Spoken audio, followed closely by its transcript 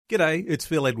G'day, it's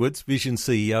Phil Edwards, Vision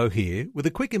CEO here, with a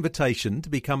quick invitation to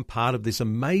become part of this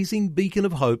amazing beacon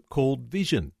of hope called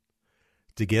Vision.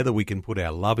 Together we can put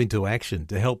our love into action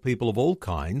to help people of all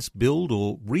kinds build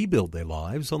or rebuild their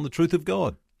lives on the truth of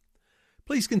God.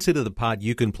 Please consider the part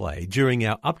you can play during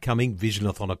our upcoming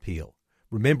Visionathon appeal,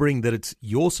 remembering that it's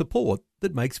your support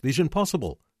that makes Vision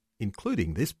possible,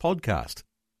 including this podcast.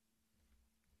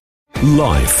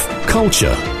 Life,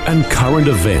 culture, and current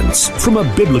events from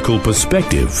a biblical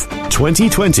perspective.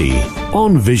 2020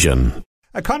 on Vision.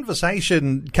 A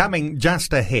conversation coming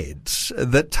just ahead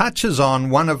that touches on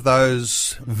one of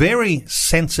those very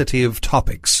sensitive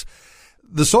topics.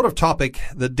 The sort of topic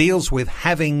that deals with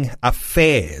having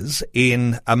affairs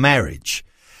in a marriage.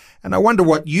 And I wonder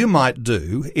what you might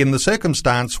do in the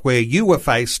circumstance where you were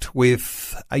faced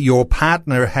with your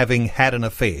partner having had an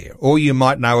affair, or you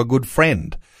might know a good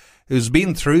friend who's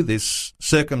been through this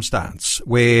circumstance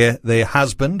where their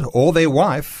husband or their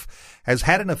wife has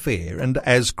had an affair, and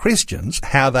as Christians,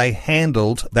 how they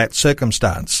handled that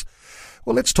circumstance.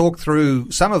 Well, let's talk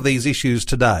through some of these issues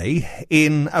today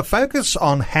in a focus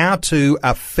on how to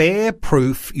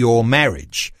affair-proof your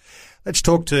marriage. Let's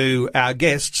talk to our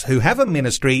guests who have a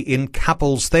ministry in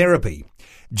couples therapy.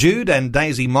 Jude and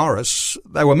Daisy Morris,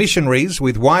 they were missionaries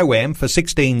with YWAM for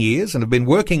 16 years and have been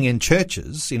working in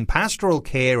churches in pastoral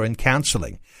care and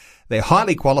counselling. They're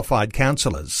highly qualified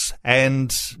counsellors,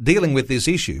 and dealing with this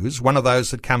issue is one of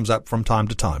those that comes up from time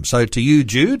to time. So to you,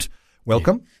 Jude,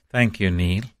 welcome. Thank you,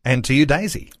 Neil. And to you,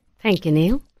 Daisy. Thank you,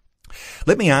 Neil.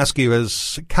 Let me ask you,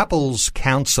 as couples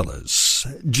counsellors,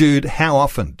 Jude, how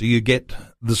often do you get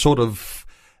the sort of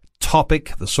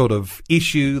topic, the sort of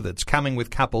issue that's coming with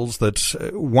couples that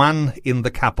one in the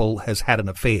couple has had an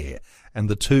affair and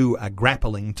the two are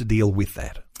grappling to deal with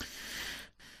that?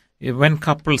 When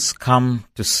couples come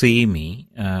to see me,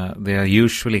 they are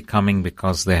usually coming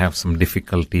because they have some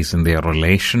difficulties in their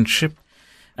relationship.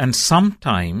 And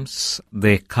sometimes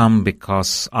they come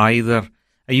because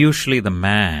usually the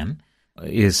man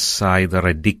is either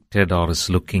addicted or is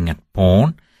looking at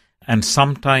porn. And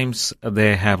sometimes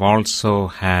they have also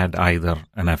had either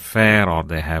an affair or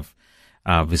they have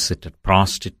visited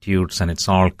prostitutes, and it's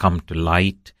all come to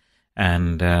light,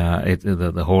 and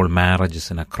the whole marriage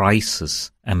is in a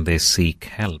crisis and they seek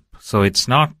help. So it's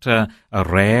not a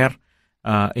rare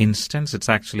instance. It's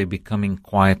actually becoming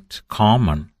quite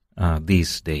common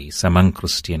these days among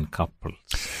Christian couples.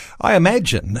 I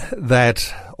imagine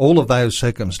that all of those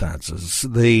circumstances,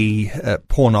 the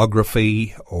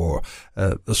pornography or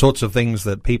the sorts of things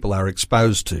that people are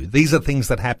exposed to, these are things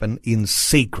that happen in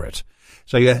secret.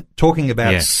 So you're talking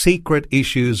about secret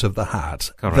issues of the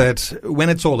heart. Correct. That when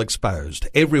it's all exposed,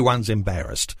 everyone's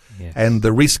embarrassed, and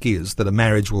the risk is that a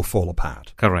marriage will fall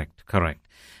apart. Correct.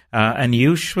 And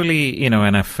usually,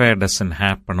 an affair doesn't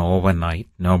happen overnight.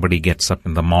 Nobody gets up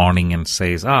in the morning and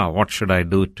says, what should I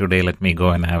do today? Let me go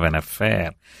and have an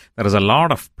affair. There is a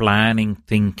lot of planning,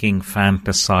 thinking,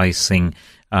 fantasizing,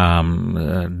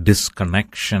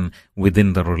 disconnection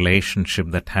within the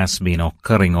relationship that has been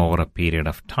occurring over a period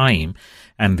of time.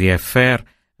 And the affair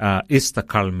is the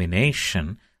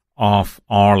culmination of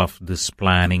all of this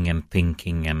planning and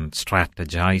thinking and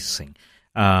strategizing.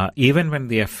 Even when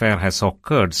the affair has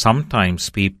occurred, sometimes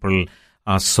people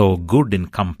are so good in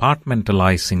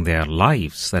compartmentalizing their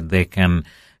lives that they can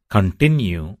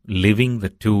continue living the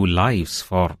two lives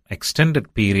for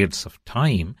extended periods of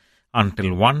time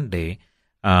until one day,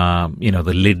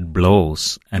 the lid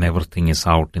blows and everything is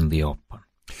out in the open.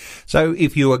 So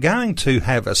if you are going to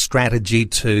have a strategy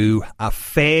to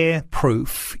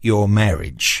affair-proof your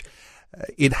marriage,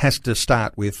 it has to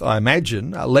start with, I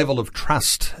imagine, a level of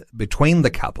trust between the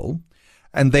couple,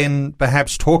 and then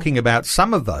perhaps talking about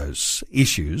some of those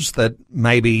issues that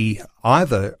maybe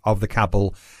either of the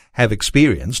couple have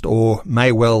experienced or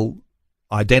may well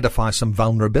identify some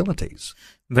vulnerabilities.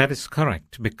 That is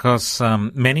correct, because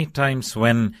many times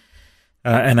when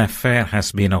an affair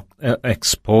has been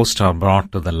exposed or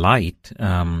brought to the light,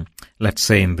 let's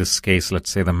say in this case,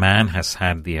 the man has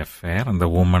had the affair and the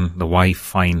wife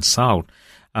finds out,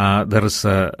 there is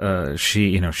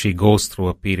she goes through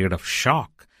a period of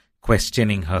shock,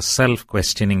 questioning herself,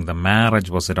 questioning the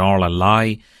marriage. Was it all a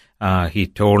lie? He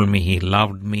told me he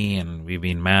loved me and we've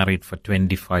been married for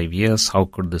 25 years. How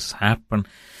could this happen?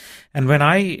 And when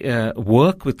I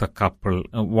work with a couple,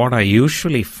 what I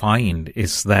usually find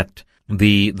is that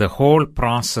the whole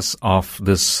process of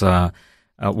this,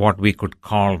 what we could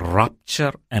call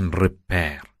rupture and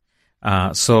repair.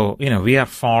 So we are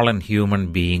fallen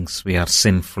human beings. We are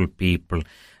sinful people.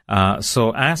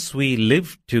 So as we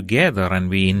live together and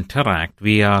we interact,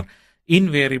 we are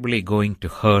invariably going to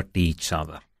hurt each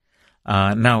other.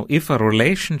 Now, if a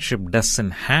relationship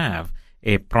doesn't have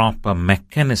a proper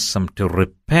mechanism to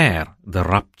repair the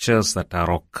ruptures that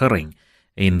are occurring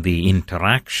in the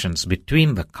interactions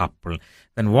between the couple,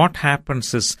 then what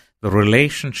happens is the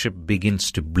relationship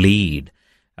begins to bleed.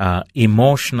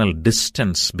 Emotional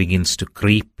distance begins to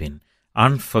creep in.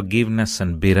 Unforgiveness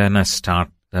and bitterness start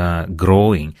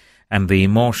growing. And the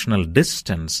emotional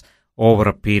distance over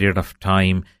a period of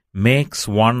time makes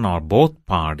one or both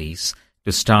parties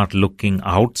to start looking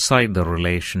outside the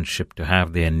relationship to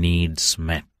have their needs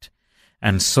met.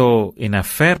 And so in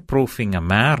affair-proofing a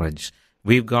marriage,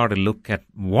 we've got to look at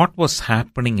what was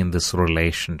happening in this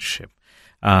relationship.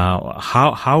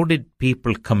 How did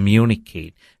people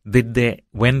communicate?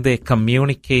 When they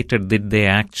communicated, did they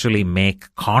actually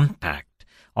make contact,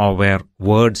 or were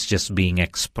words just being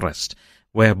expressed?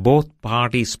 Were both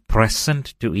parties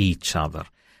present to each other?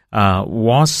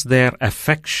 Was there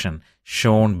affection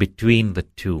shown between the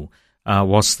two?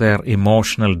 Was there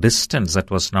emotional distance that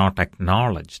was not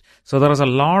acknowledged? So there is a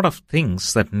lot of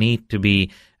things that need to be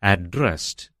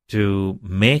addressed to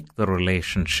make the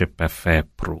relationship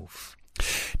affair-proof.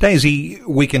 Daisy,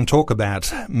 we can talk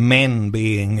about men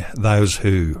being those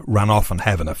who run off and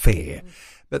have an affair,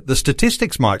 but the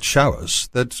statistics might show us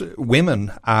that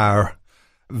women are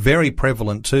very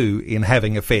prevalent too in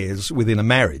having affairs within a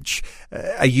marriage.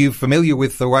 Are you familiar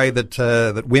with the way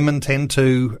that women tend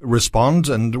to respond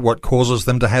and what causes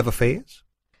them to have affairs?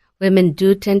 Women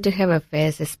do tend to have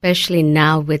affairs, especially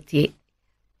now with the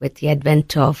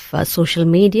advent of social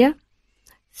media.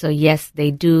 So yes, they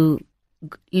do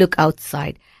look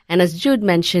outside. And as Jude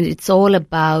mentioned, it's all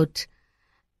about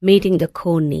meeting the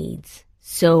core needs.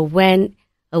 So when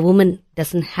a woman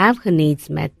doesn't have her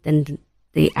needs met, then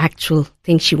the actual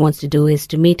thing she wants to do is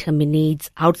to meet her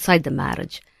needs outside the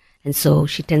marriage. And so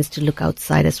she tends to look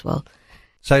outside as well.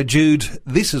 So, Jude,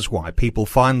 this is why people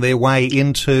find their way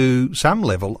into some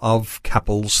level of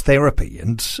couples therapy.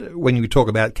 And when you talk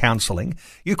about counselling,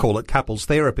 you call it couples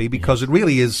therapy because it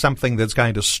really is something that's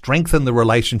going to strengthen the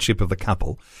relationship of the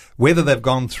couple, whether they've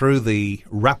gone through the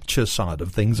rupture side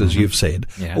of things, as you've said,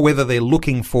 or whether they're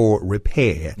looking for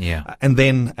repair, and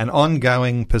then an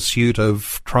ongoing pursuit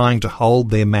of trying to hold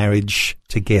their marriage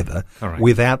together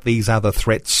without these other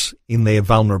threats in their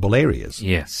vulnerable areas.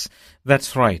 Yes.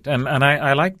 That's right. And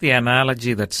I like the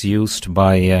analogy that's used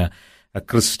by a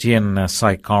Christian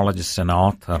psychologist and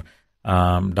author,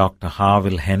 Dr.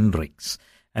 Harville Hendricks.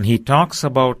 And he talks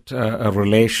about a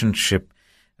relationship.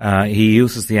 He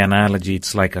uses the analogy,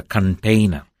 it's like a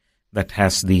container that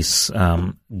has these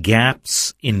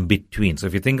gaps in between. So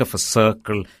if you think of a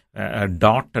circle, a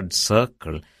dotted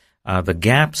circle, the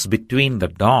gaps between the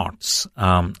dots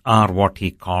are what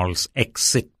he calls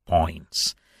exit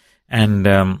points.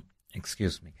 And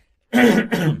excuse me.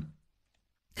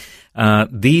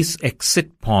 These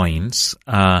exit points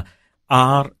are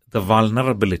the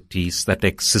vulnerabilities that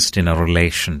exist in a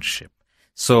relationship.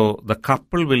 So the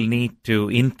couple will need to,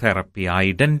 in therapy,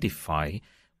 identify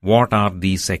what are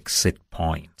these exit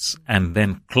points and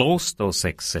then close those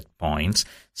exit points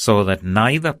so that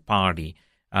neither party,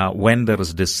 when there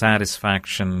is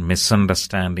dissatisfaction,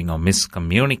 misunderstanding, or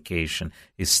miscommunication,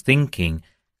 is thinking,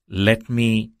 let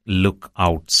me look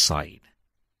outside.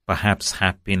 Perhaps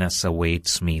happiness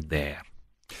awaits me there.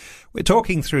 We're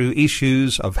talking through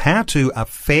issues of how to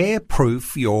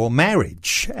affair-proof your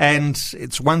marriage. And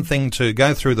it's one thing to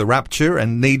go through the rupture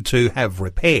and need to have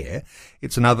repair.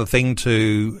 It's another thing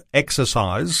to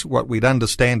exercise what we'd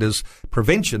understand as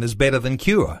prevention is better than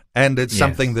cure. And it's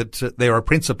something that there are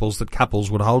principles that couples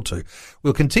would hold to.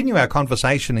 We'll continue our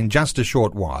conversation in just a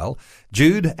short while.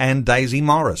 Jude and Daisy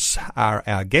Morris are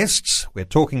our guests. We're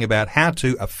talking about how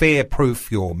to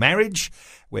affair-proof your marriage.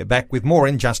 We're back with more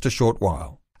in just a short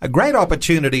while. A great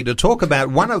opportunity to talk about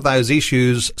one of those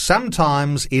issues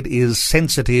sometimes it is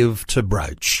sensitive to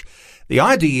broach. The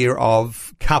idea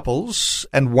of couples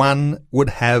and one would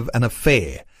have an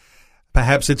affair.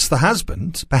 Perhaps it's the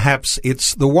husband, perhaps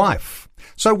it's the wife.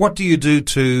 So what do you do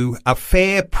to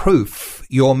affair-proof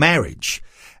your marriage?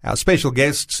 Our special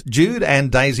guests, Jude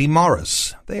and Daisy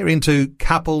Morris. They're into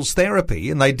couples therapy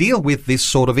and they deal with this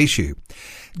sort of issue.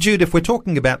 Jude, if we're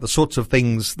talking about the sorts of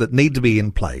things that need to be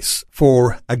in place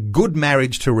for a good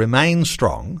marriage to remain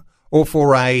strong, or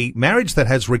for a marriage that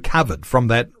has recovered from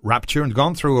that rupture and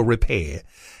gone through a repair,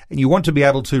 and you want to be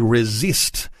able to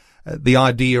resist the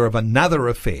idea of another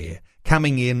affair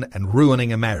coming in and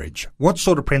ruining a marriage, what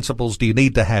sort of principles do you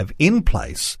need to have in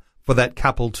place for that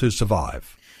couple to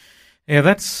survive? Yeah,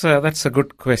 that's a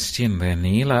good question there,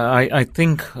 Neil. I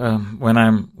think when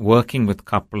I'm working with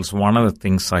couples, one of the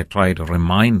things I try to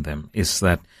remind them is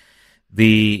that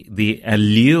the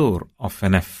allure of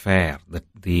an affair,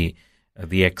 the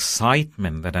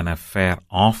excitement that an affair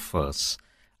offers,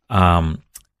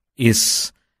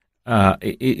 is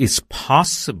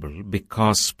possible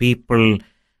because people,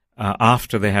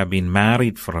 after they have been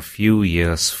married for a few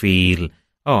years, feel,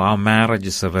 oh, our marriage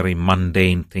is a very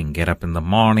mundane thing. Get up in the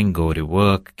morning, go to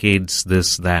work, kids,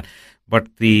 this, that. But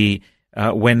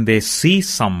when they see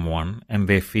someone and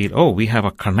they feel, oh, we have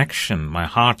a connection, my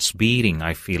heart's beating,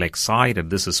 I feel excited,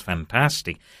 this is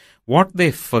fantastic. What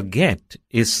they forget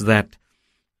is that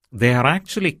they are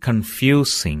actually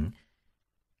confusing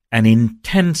an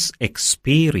intense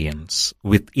experience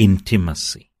with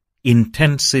intimacy,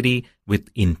 intensity with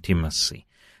intimacy.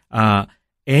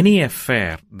 Any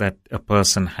affair that a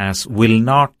person has will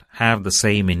not have the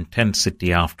same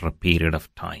intensity after a period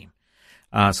of time.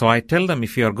 So I tell them,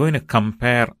 if you are going to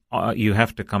compare, you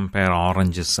have to compare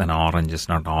oranges and oranges,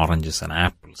 not oranges and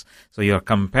apples. So you are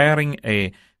comparing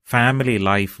a family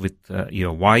life with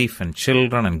your wife and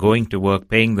children and going to work,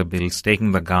 paying the bills,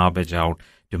 taking the garbage out,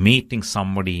 to meeting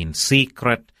somebody in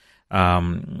secret,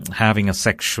 having a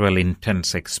sexual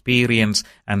intense experience,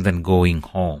 and then going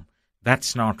home.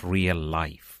 That's not real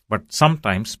life. But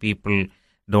sometimes people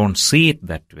don't see it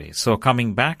that way. So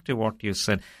coming back to what you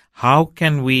said, how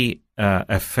can we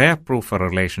affair-proof a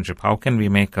relationship? How can we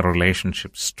make a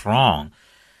relationship strong?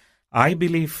 I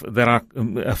believe there are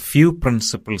a few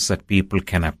principles that people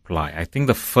can apply. I think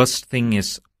the first thing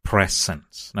is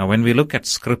presence. Now, when we look at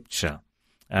Scripture,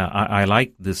 I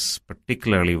like this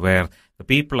particularly where the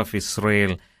people of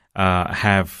Israel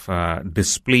have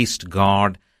displeased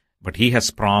God, but he has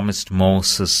promised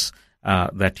Moses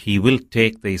that he will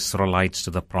take the Israelites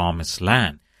to the promised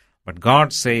land. But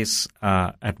God says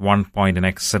at one point in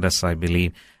Exodus, I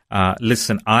believe,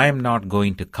 listen, I am not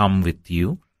going to come with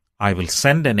you. I will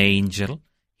send an angel.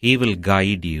 He will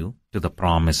guide you to the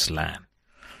promised land.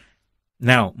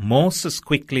 Now, Moses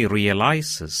quickly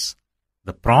realizes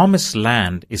the promised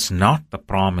land is not the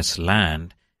promised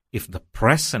land if the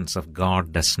presence of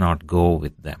God does not go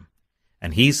with them.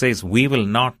 And he says, we will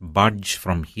not budge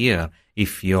from here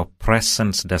if your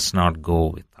presence does not go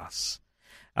with us.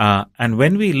 And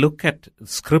when we look at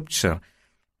Scripture,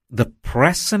 the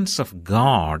presence of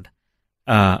God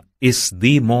is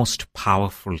the most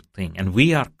powerful thing. And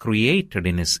we are created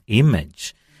in His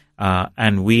image,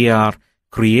 and we are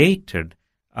created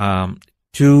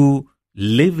to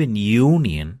live in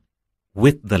union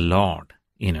with the Lord.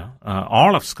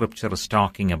 All of Scripture is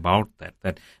talking about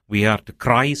that we are to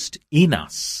Christ in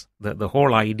us, the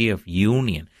whole idea of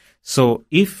union. So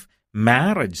if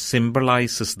marriage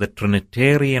symbolizes the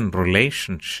Trinitarian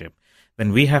relationship,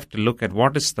 then we have to look at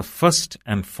what is the first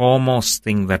and foremost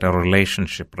thing that a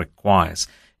relationship requires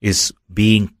is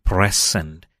being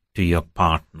present to your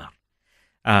partner.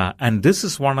 And this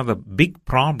is one of the big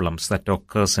problems that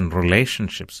occurs in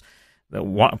relationships.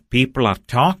 People are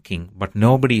talking, but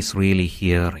nobody is really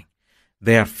hearing.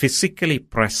 They are physically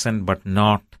present, but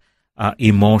not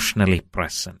emotionally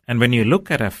present. And when you look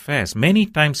at affairs, many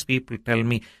times people tell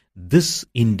me, this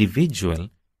individual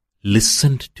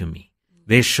listened to me.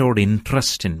 They showed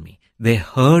interest in me. They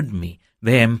heard me.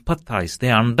 They empathized.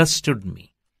 They understood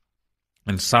me.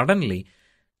 And suddenly,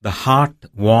 the heart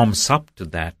warms up to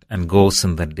that and goes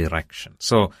in that direction.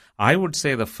 So I would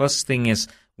say the first thing is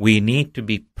we need to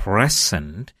be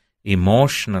present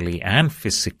emotionally and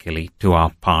physically to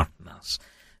our partners.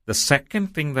 The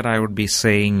second thing that I would be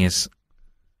saying is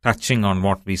touching on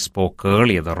what we spoke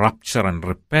earlier, the rupture and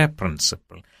repair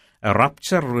principle. A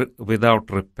rupture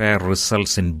without repair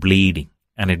results in bleeding,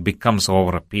 and it becomes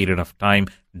over a period of time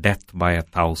death by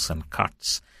 1,000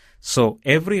 cuts. So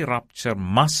every rupture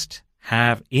must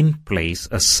have in place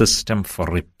a system for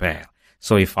repair.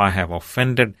 So if I have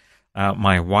offended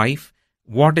my wife,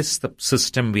 what is the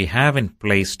system we have in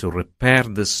place to repair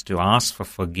this, to ask for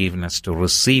forgiveness, to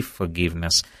receive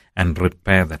forgiveness, and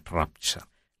repair that rupture?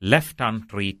 Left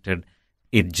untreated,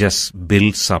 it just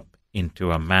builds up into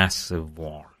a massive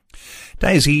wall.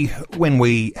 Daisy, when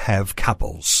we have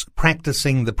couples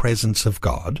practicing the presence of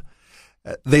God,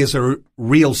 there's a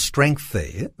real strength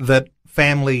there that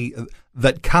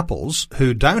couples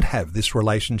who don't have this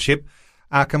relationship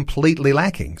are completely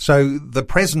lacking. So the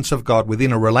presence of God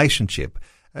within a relationship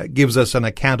gives us an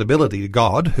accountability to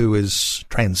God, who is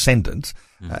transcendent.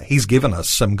 He's given us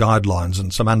some guidelines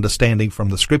and some understanding from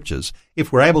the Scriptures.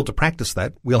 If we're able to practice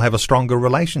that, we'll have a stronger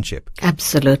relationship.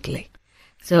 Absolutely.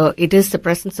 So it is the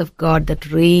presence of God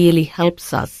that really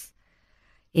helps us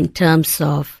in terms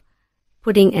of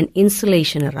putting an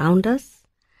insulation around us,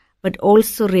 but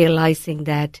also realizing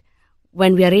that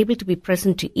when we are able to be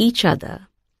present to each other,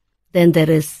 then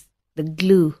there is the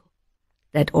glue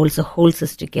that also holds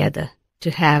us together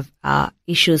to have our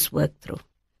issues worked through.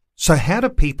 So how do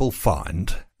people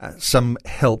find some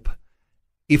help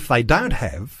if they don't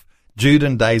have Jude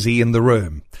and Daisy in the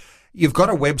room? You've got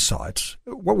a website.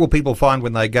 What will people find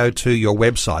when they go to your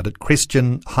website at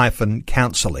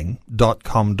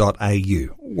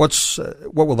christian-counselling.com.au?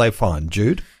 What will they find,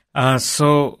 Jude?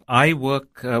 So I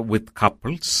work with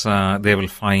couples. They will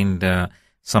find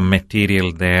some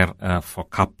material there for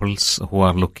couples who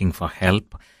are looking for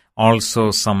help.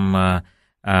 Also some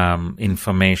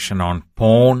information on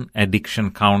porn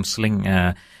addiction counseling.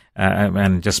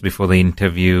 And just before the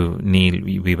interview, Neil,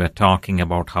 we were talking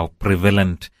about how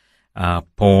prevalent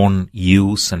porn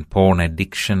use and porn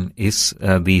addiction is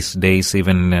these days.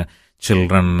 Even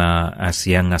children as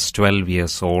young as 12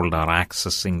 years old are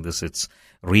accessing this. It's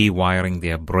rewiring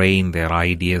their brain, their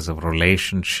ideas of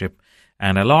relationship.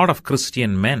 And a lot of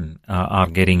Christian men are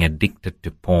getting addicted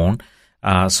to porn.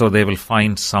 So they will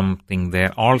find something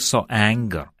there. Also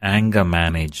anger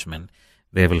management.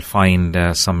 They will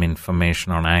find some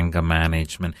information on anger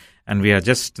management. And we are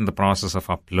just in the process of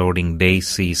uploading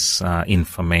Daisy's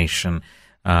information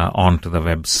onto the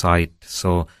website.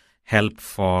 So help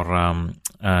for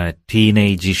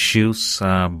teenage issues,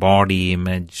 body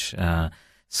image,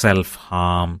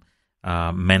 self-harm,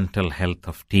 mental health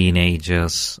of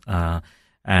teenagers,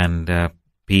 and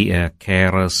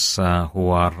carers who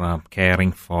are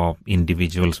caring for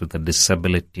individuals with a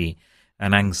disability,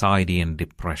 and anxiety and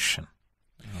depression.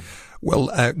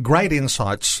 Well, great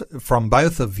insights from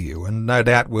both of you, and no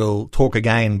doubt we'll talk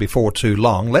again before too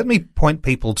long. Let me point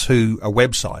people to a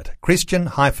website,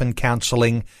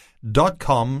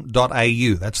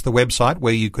 christian-counselling.com.au. That's the website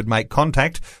where you could make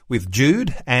contact with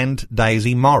Jude and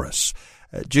Daisy Morris.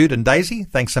 Jude and Daisy,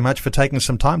 thanks so much for taking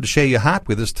some time to share your heart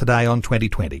with us today on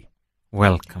 2020.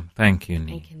 Welcome. Thank you,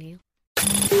 Neil. Thank you, Neil.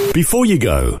 Before you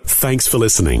go, thanks for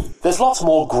listening. There's lots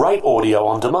more great audio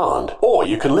on demand, or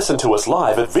you can listen to us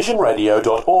live at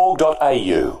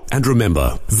visionradio.org.au. And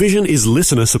remember, Vision is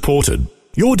listener supported.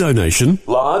 Your donation,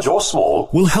 large or small,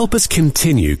 will help us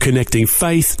continue connecting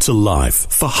faith to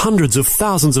life for hundreds of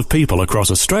thousands of people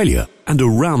across Australia and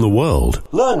around the world.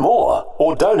 Learn more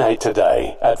or donate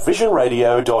today at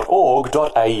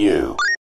visionradio.org.au.